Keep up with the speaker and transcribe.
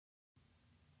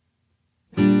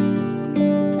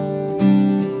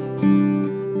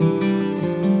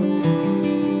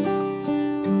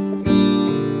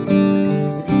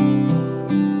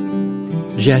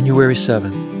January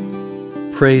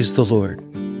 7th. Praise the Lord.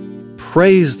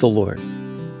 Praise the Lord.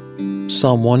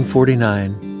 Psalm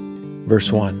 149,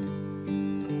 verse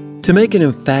 1. To make an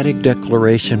emphatic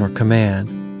declaration or command,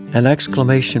 an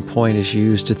exclamation point is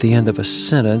used at the end of a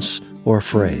sentence or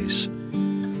phrase.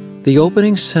 The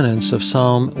opening sentence of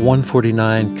Psalm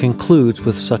 149 concludes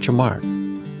with such a mark.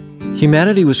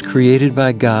 Humanity was created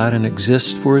by God and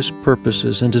exists for His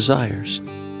purposes and desires.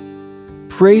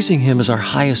 Praising Him is our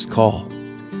highest call.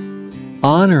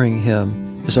 Honoring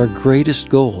Him is our greatest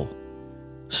goal.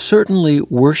 Certainly,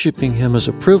 worshiping Him is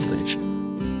a privilege,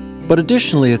 but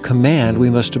additionally a command we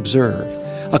must observe.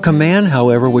 A command,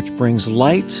 however, which brings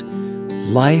light,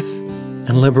 life,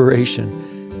 and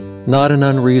liberation, not an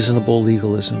unreasonable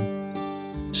legalism.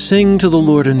 Sing to the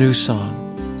Lord a new song.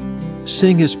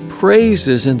 Sing His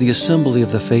praises in the assembly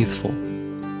of the faithful.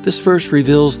 This verse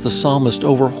reveals the psalmist's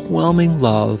overwhelming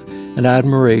love and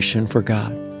admiration for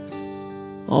God.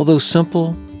 Although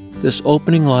simple, this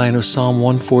opening line of Psalm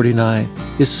 149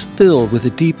 is filled with the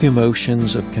deep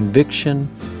emotions of conviction,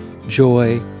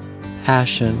 joy,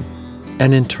 passion,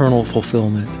 and internal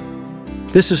fulfillment.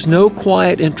 This is no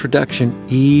quiet introduction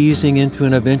easing into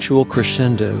an eventual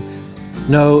crescendo.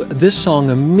 No, this song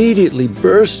immediately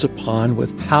bursts upon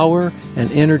with power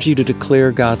and energy to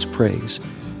declare God's praise.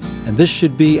 And this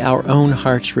should be our own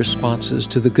heart's responses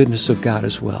to the goodness of God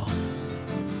as well.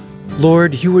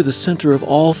 Lord, You are the center of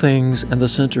all things and the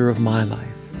center of my life.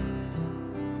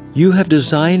 You have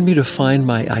designed me to find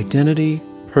my identity,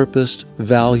 purpose,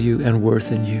 value, and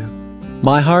worth in You.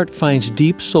 My heart finds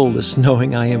deep solace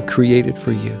knowing I am created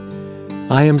for You.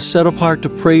 I am set apart to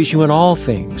praise You in all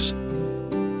things.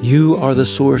 You are the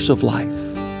source of life.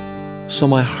 So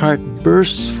my heart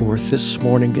bursts forth this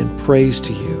morning in praise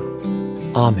to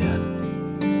You.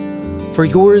 Amen. For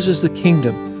Yours is the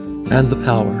kingdom and the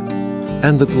power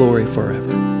and the glory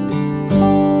forever.